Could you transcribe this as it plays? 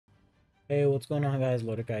Hey, what's going on, guys?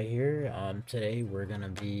 Lordky here. Today we're gonna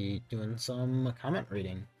be doing some comment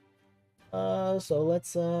reading. So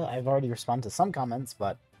let's. I've already responded to some comments,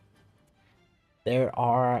 but there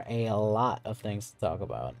are a lot of things to talk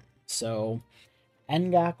about. So,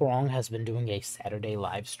 Ngok Rong has been doing a Saturday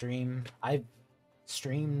live stream. I've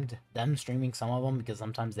streamed them streaming some of them because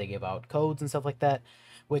sometimes they give out codes and stuff like that,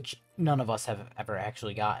 which none of us have ever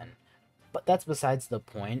actually gotten. But that's besides the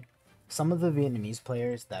point. Some of the Vietnamese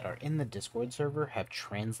players that are in the Discord server have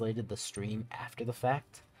translated the stream after the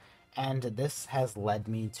fact, and this has led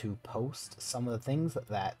me to post some of the things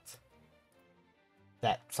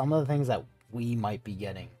that we might be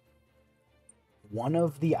getting. One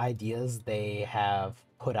of the ideas they have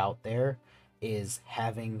put out there is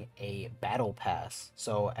having a battle pass.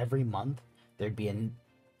 So every month there'd be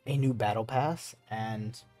a new battle pass,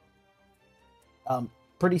 and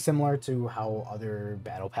pretty similar to how other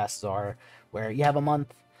battle passes are, where you have a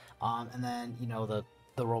month, and then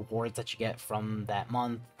the rewards that you get from that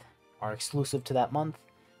month are exclusive to that month,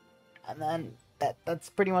 and then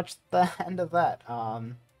that's pretty much the end of that.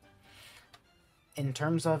 In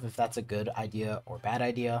terms of if that's a good idea or bad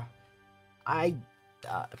idea, I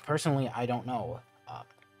personally I don't know.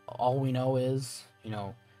 All we know is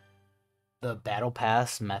the battle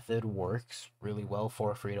pass method works really well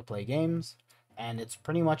for free to play games, and it's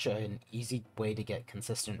pretty much an easy way to get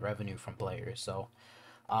consistent revenue from players. So,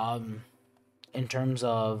 um, in terms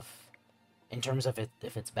of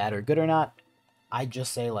if it's bad or good or not, I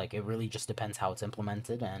just say like it really just depends how it's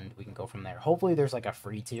implemented, and we can go from there. Hopefully, there's like a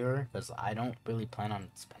free tier because I don't really plan on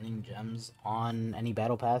spending gems on any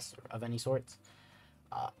battle pass of any sorts.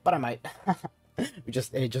 But I might. It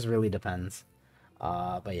just really depends.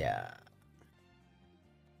 But yeah,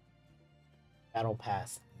 battle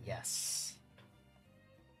pass, yes.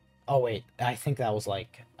 Oh wait, I think that was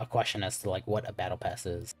like a question as to like what a battle pass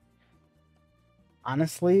is.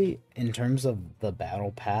 Honestly, in terms of the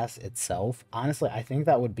battle pass itself, honestly, I think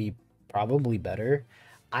that would be probably better.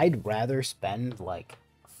 I'd rather spend like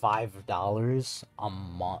 $5 a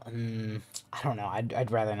month. I don't know.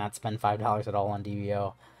 I'd rather not spend $5 at all on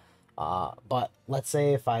DBO. But let's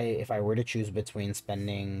say if I were to choose between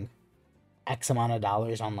spending X amount of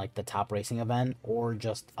dollars on like the top racing event or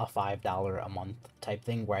just a $5 a month type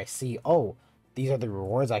thing where I see, oh, these are the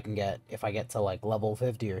rewards I can get if I get to like level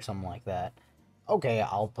 50 or something like that. Okay,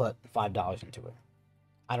 I'll put $5 into it.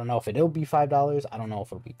 I don't know if it'll be $5. I don't know if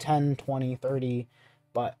it'll be 10, 20, 30,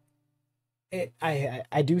 but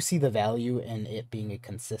I do see the value in it being a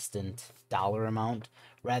consistent dollar amount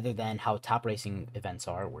rather than how top racing events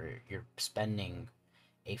are where you're spending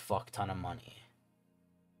a fuck ton of money.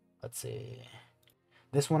 Let's see.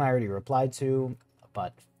 This one I already replied to,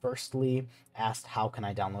 but firstly asked how can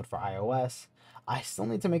I download for iOS. I still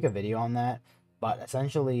need to make a video on that, but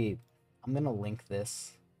essentially I'm going to link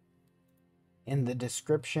this in the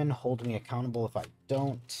description. Hold me accountable if I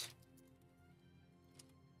don't.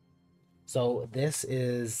 So this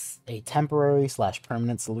is a temporary /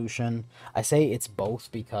 permanent solution. I say it's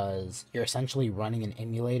both because you're essentially running an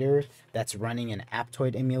emulator that's running an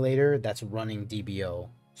Aptoide emulator that's running DBO.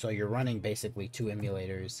 So you're running basically two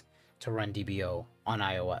emulators to run DBO on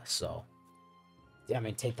iOS. So, I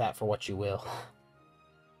mean, take that for what you will.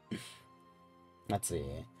 Let's see.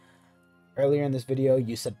 Earlier in this video,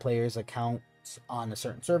 you said players' accounts on a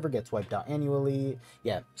certain server gets wiped out annually.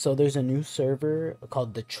 Yeah, so there's a new server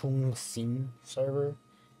called the Chung Sin server,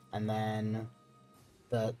 and then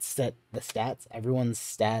the stats, everyone's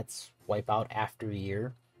stats wipe out after a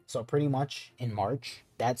year. So pretty much in March,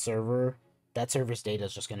 that server's data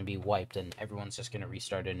is just going to be wiped, and everyone's just going to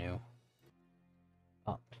restart anew.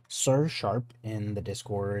 Sir Sharp in the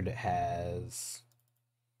Discord has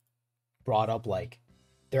brought up like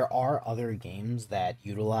there are other games that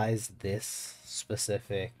utilize this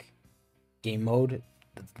specific game mode.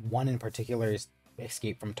 One in particular is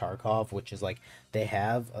Escape from Tarkov, which is like they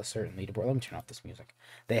have a certain leaderboard. Let me turn off this music.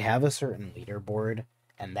 They have a certain leaderboard,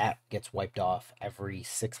 and that gets wiped off every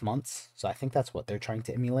 6 months. So I think that's what they're trying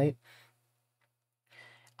to emulate.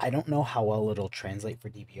 I don't know how well it'll translate for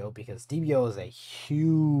DBO because DBO is a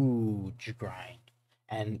huge grind,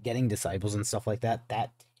 and getting disciples and stuff like that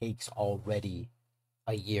takes already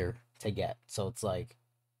a year to get. So it's like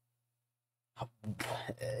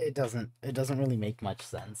it doesn't really make much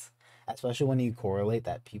sense, especially when you correlate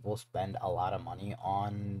that people spend a lot of money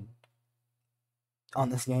on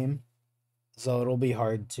this game. So it'll be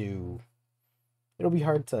hard to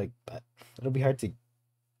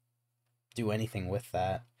do anything with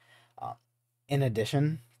that. Uh, in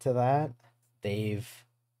addition to that, they've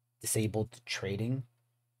disabled trading.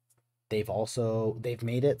 They've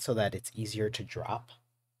made it so that it's easier to drop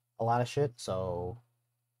a lot of shit. So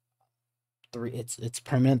it's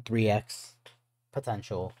permanent 3x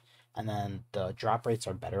potential, and then the drop rates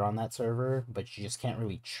are better on that server, but you just can't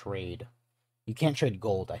really trade. You can't trade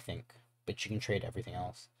gold, I think, but you can trade everything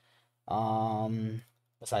else.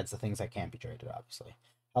 Besides the things that can't be traded, obviously.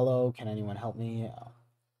 Hello, can anyone help me?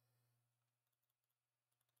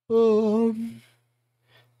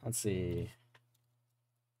 Let's see.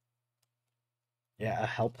 Yeah,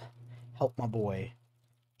 help my boy.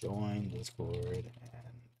 Join Discord, and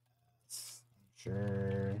I'm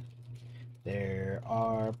sure there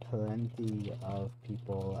are plenty of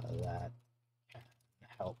people that can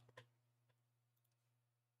help.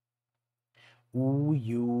 Ooh,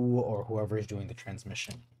 you or whoever is doing the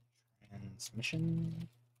transmission. Transmission?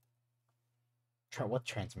 What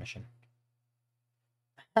transmission?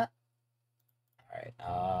 Alright,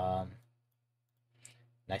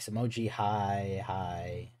 nice emoji, hi,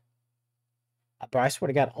 hi. But I swear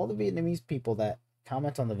to God, all the Vietnamese people that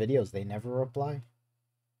comment on the videos, they never reply.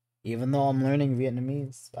 Even though I'm learning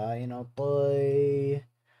Vietnamese, you know, tôi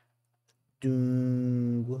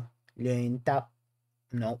đừng luyện tập,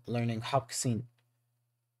 no, learning học sinh.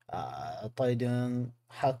 Tôi đừng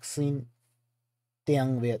học sinh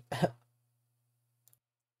tiếng Việt.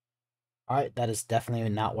 Alright, that is definitely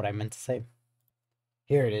not what I meant to say.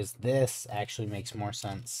 Here it is. This actually makes more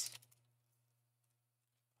sense.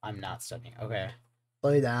 I'm not studying. Okay.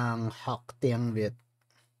 Tôi đang học tiếng Việt.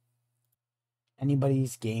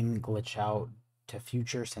 Anybody's game glitch out to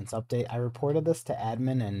future since update? I reported this to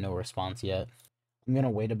admin and no response yet. I'm gonna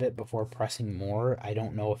wait a bit before pressing more. I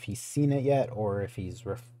don't know if he's seen it yet or if he's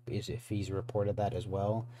reported that as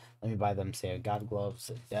well. Let me buy them say God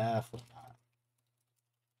gloves. Definitely not.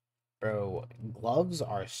 Bro, gloves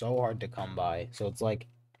are so hard to come by. So it's like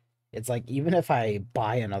even if I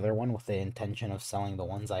buy another one with the intention of selling the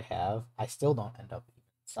ones I have, I still don't end up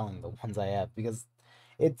selling the ones I have because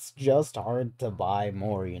it's just hard to buy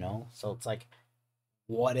more, you know? So it's like,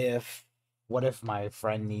 what if my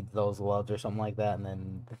friend needs those gloves or something like that, and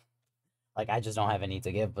then like I just don't have any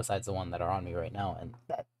to give besides the one that are on me right now, and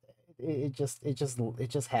that it just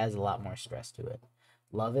has a lot more stress to it.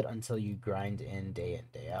 Love it until you grind in, day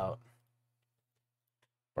out.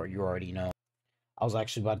 Or you already know. I was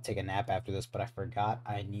actually about to take a nap after this, but I forgot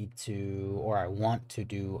I need to, or I want to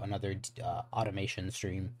do another automation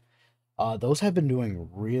stream. Those have been doing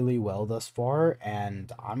really well thus far,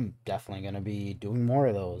 and I'm definitely going to be doing more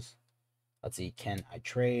of those. Let's see, can I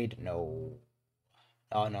trade? No.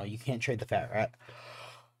 Oh, no, you can't trade the fat rat.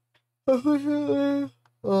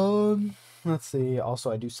 Let's see.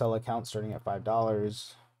 Also, I do sell accounts starting at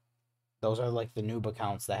 $5. Those are like the noob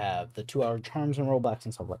accounts that have the 2-hour charms and rollbacks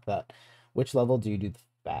and stuff like that. Which level do you do the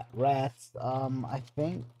fat rats? I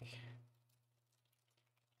think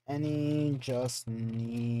any just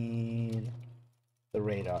need the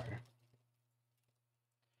radar.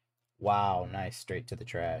 Wow, nice, straight to the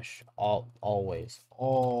trash. Always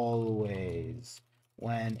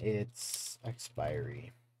when it's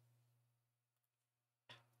expiry.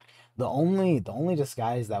 The only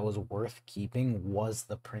disguise that was worth keeping was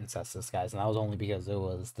the princess disguise, and that was only because it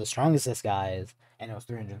was the strongest disguise and it was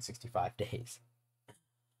 365 days.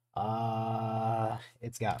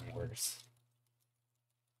 It's gotten worse.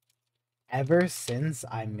 Ever since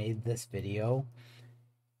I made this video,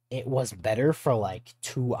 it was better for like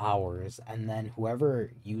 2 hours, and then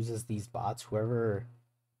whoever uses these bots, whoever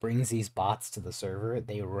brings these bots to the server,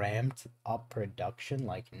 they ramped up production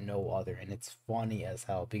like no other, and it's funny as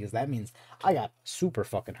hell because that means I got super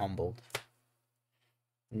fucking humbled.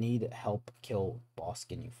 Need help kill boss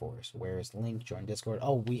Ginyu Force. Where's link? Join Discord.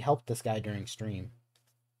 Oh, we helped this guy during stream.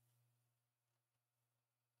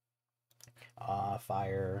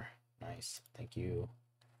 Fire. Nice. Thank you.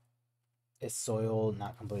 Is soil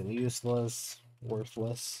not completely useless?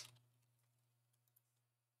 Worthless.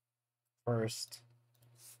 First.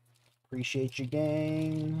 Appreciate you,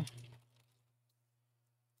 gang.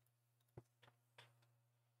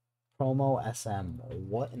 Promo SM.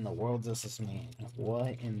 What in the world does this mean?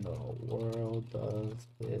 What in the world does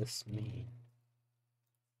this mean?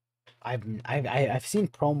 I've seen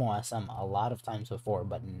promo SM a lot of times before,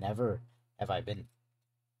 but never have I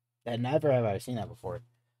seen that before.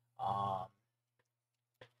 I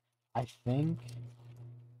think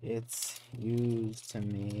it's used to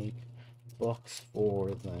make books for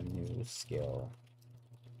the new skill.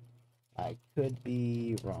 I could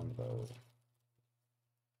be wrong though.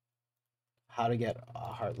 How to get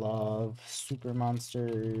heart love, super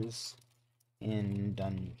monsters in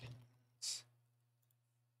dungeons.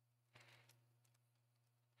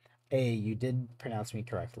 Hey, you did pronounce me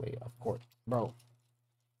correctly, of course, bro.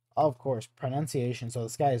 Of course, pronunciation. So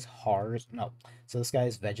this guy is hard. No, so this guy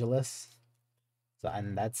is Vegelus. So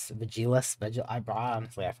and that's Vegelus.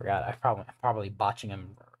 Honestly I forgot. I'm probably botching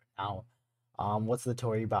him now. What's the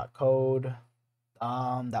Tory bot code?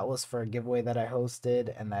 That was for a giveaway that I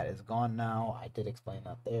hosted, and that is gone now. I did explain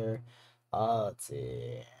that there. Let's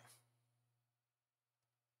see.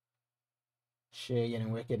 Shit,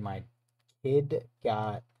 getting wicked. My kid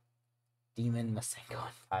got Demon Masenko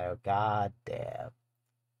and Fire. God damn.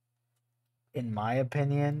 In my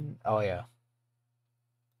opinion, oh yeah.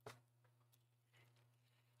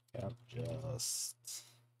 Yep, just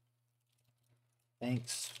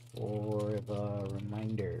thanks for the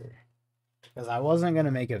reminder. Because I wasn't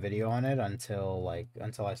gonna make a video on it until I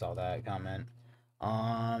saw that comment.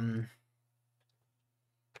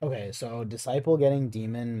 Okay, so Disciple getting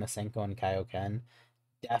Demon, Masenko, and Kaioken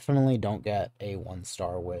definitely don't get a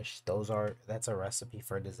 1-star wish. That's a recipe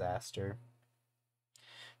for disaster.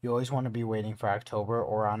 You always want to be waiting for October,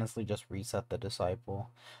 or honestly just reset the Disciple.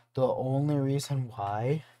 The only reason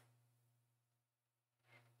why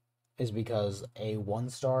is because a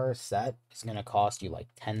 1-star set is gonna cost you like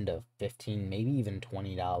 10 to 15, maybe even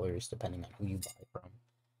 $20, depending on who you buy from.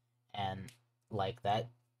 And like that,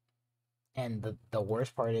 and the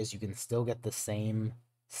worst part is you can still get the same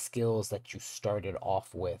skills that you started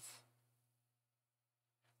off with.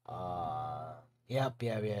 Yep,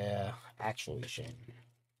 yeah. Actually, Shane.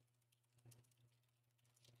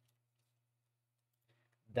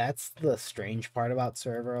 That's the strange part about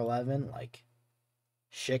server 11. Like,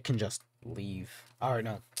 shit can just leave. Or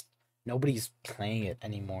no, nobody's playing it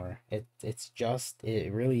anymore. It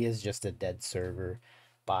really is just a dead server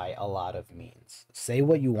by a lot of means. Say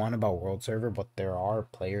what you want about world server, but there are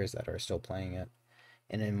players that are still playing it.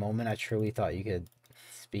 In a moment, I truly thought you could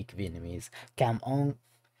speak Vietnamese. Come on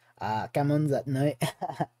that night.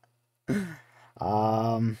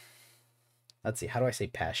 um, let's see. How do I say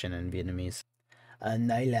passion in Vietnamese?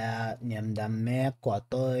 Này là niềm đam mê của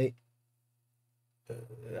tôi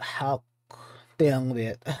học tiếng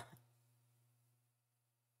Việt.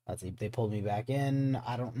 Let's see. They pulled me back in.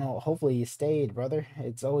 I don't know. Hopefully you stayed, brother.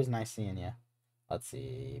 It's always nice seeing you. Let's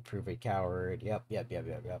see. Prove it, coward. Yep. Yep,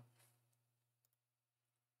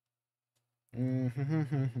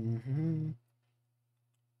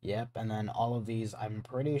 and then all of these I'm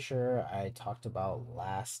pretty sure I talked about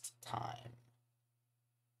last time.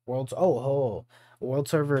 World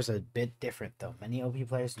server is a bit different though. Many OP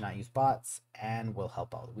players do not use bots and will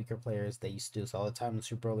help out weaker players. They used to do this all the time with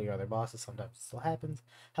super early or other bosses. Sometimes it still happens.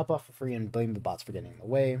 Help out for free and blame the bots for getting in the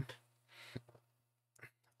way.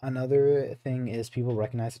 Another thing is people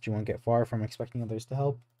recognize that you won't get far from expecting others to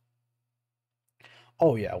help.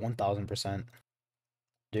 Oh yeah, 1000%.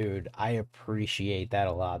 Dude, I appreciate that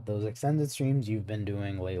a lot. Those extended streams you've been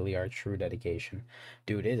doing lately are true dedication.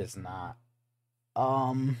 Dude, it is not.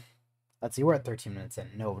 Let's see, we're at 13 minutes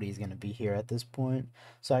and nobody's gonna be here at this point,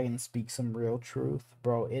 so I can speak some real truth.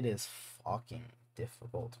 Bro, it is fucking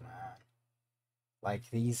difficult, man.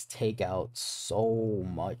 Like, these take out so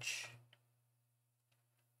much.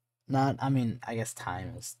 I mean, I guess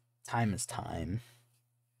time is time.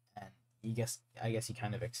 And I guess you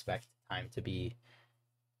kind of expect time to be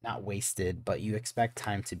not wasted, but you expect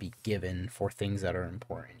time to be given for things that are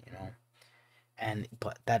important, you know?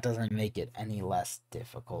 But that doesn't make it any less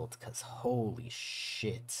difficult, because holy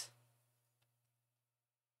shit.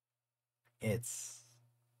 It's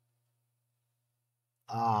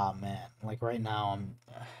man, like right now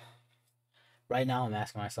I'm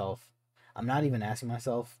asking myself, I'm not even asking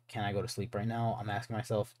myself, can I go to sleep right now? I'm asking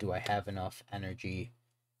myself, do I have enough energy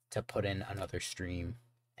to put in another stream?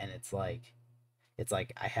 And it's like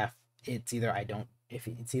I have it's either I don't if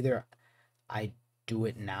it's either I do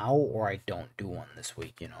it now or I don't do one this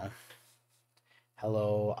week, you know.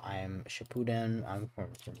 Hello, I'm Shippuden. I'm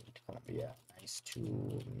from Colombia. Nice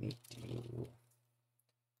to meet you.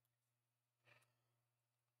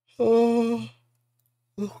 Oh,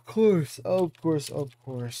 of course.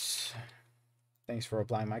 Thanks for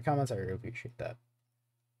replying my comments. I really appreciate that.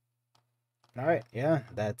 All right, yeah,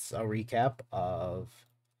 that's a recap of.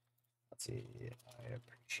 Let's see. I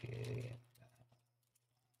appreciate that.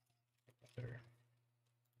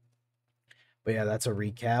 But yeah, that's a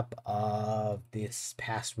recap of this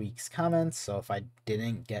past week's comments. So if I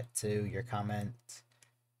didn't get to your comment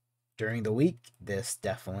during the week, this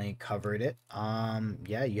definitely covered it.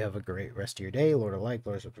 Yeah, you have a great rest of your day. Lord of Like,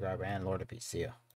 Lord of Subscribe, and Lord of Peace. See ya.